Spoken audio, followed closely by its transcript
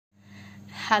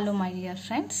Hello my dear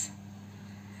friends.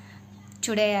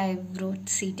 Today I wrote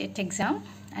CTET exam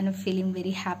and I'm feeling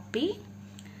very happy,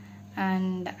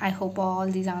 and I hope all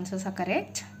these answers are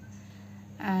correct.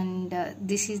 And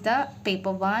this is the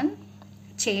paper 1,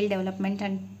 child development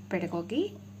and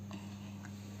pedagogy,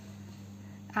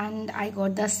 and I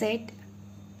got the set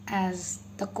as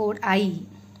the code I.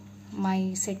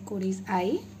 My set code is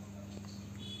I,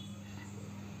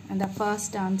 and the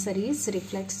first answer is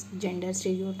reflects gender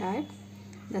stereotype.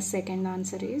 The second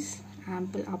answer is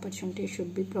ample opportunity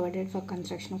should be provided for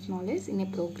construction of knowledge in a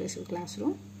progressive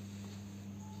classroom.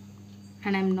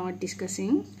 And I'm not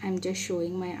discussing, I'm just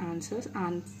showing my answers,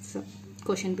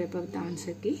 question paper with the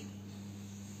answer key.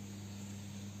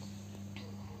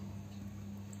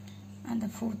 And the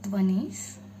fourth one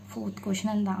is fourth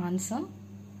question and the answer.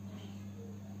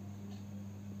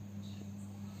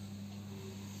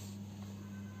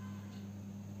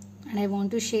 And I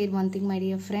want to share one thing, my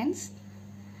dear friends.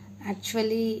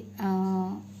 Actually,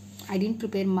 I didn't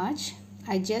prepare much.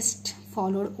 I just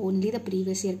followed only the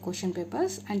previous year question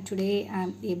papers, and today I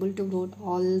am able to write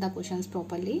all the questions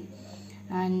properly,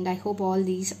 and I hope all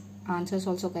these answers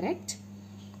also correct.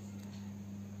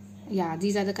 Yeah,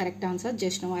 these are the correct answers.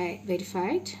 Just now I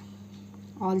verified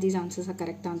all these answers are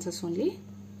correct answers only.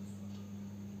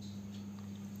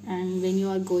 And when you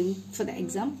are going for the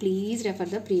exam, please refer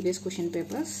the previous question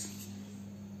papers.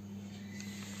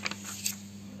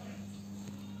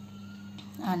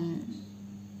 And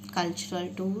cultural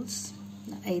tools,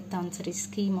 the 8th answer is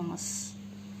schemas.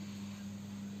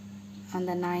 And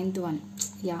the 9th one,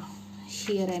 yeah,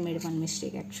 here I made one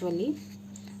mistake. Actually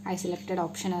I selected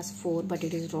option as 4, but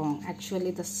it is wrong.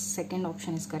 Actually the second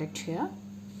option is correct here.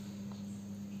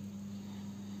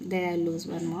 There I lose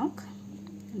 1 mark.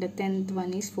 The 10th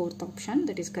one is 4th option,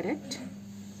 that is correct.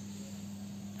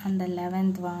 And the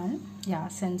 11th one, yeah,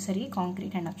 sensory,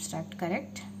 concrete and abstract,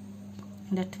 correct.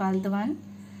 And the 12th one,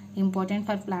 important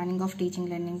for planning of teaching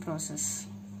learning process.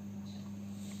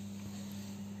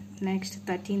 Next,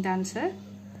 13th answer,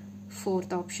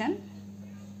 4th option.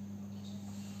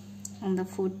 On the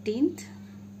 14th,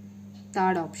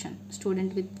 3rd option,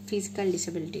 student with physical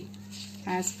disability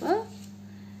as per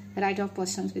Right of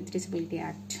Persons with Disability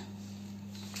Act.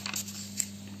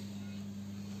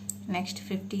 Next,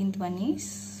 15th one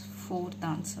is 4th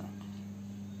answer.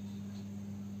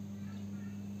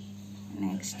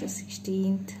 Next,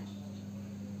 16th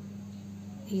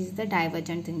is the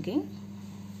divergent thinking,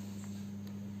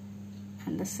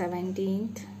 and the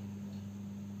 17th,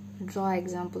 draw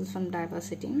examples from diverse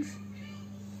settings.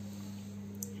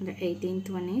 The 18th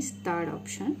one is 3rd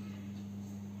option,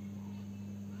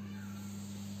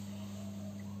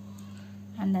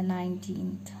 and the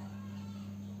 19th,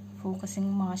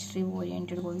 focusing mastery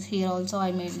oriented goals. Here also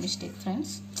I made mistake,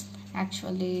 friends.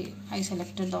 Actually I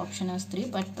selected the option as 3,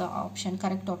 but the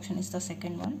correct option is the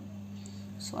second one,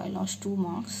 so I lost 2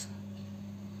 marks.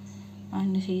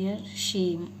 And here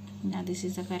shame, now this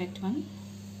is the correct one.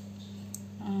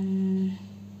 And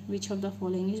which of the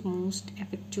following is most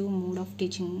effective mode of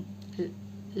teaching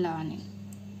learning?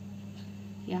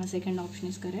 Yeah, second option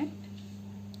is correct.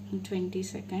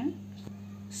 22nd,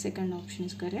 second option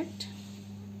is correct.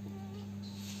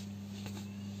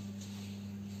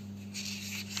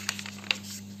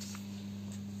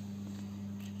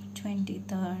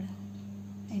 23rd,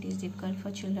 it is difficult for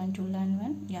children to learn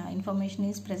when, yeah, information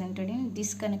is presented in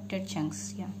disconnected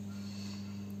chunks. Yeah,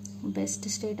 best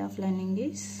state of learning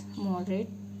is moderate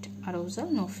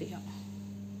arousal, no fear.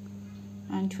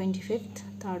 And 25th,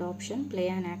 3rd option, play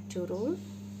an active role.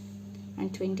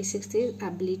 And 26th is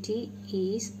ability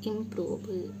is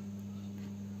improvable.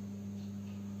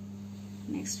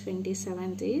 Next,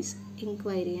 27th is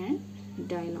inquiry and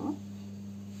dialogue.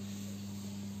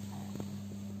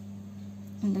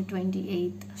 And the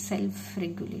 28th,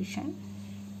 self-regulation.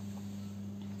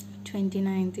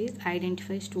 29th is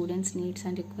identify students' needs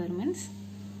and requirements.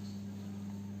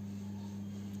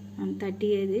 And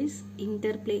 30th is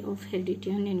interplay of heredity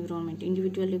and environment.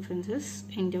 Individual differences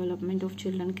in development of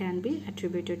children can be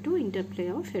attributed to interplay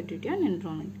of heredity and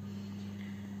environment.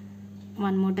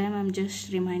 One more time, I'm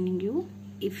just reminding you,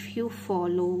 if you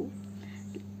follow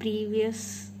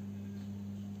previous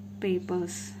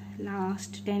papers,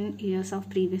 last 10 years of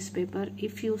previous paper,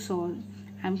 if you solve,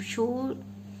 I'm sure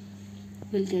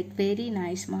you'll get very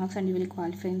nice marks and you will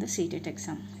qualify in the CTET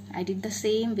exam. I did the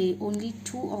same way, only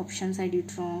 2 options I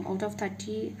did wrong. Out of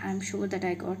 30, I'm sure that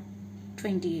I got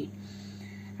 28.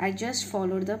 I just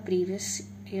followed the previous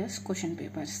year's question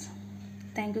papers.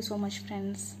 Thank you so much,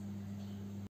 friends.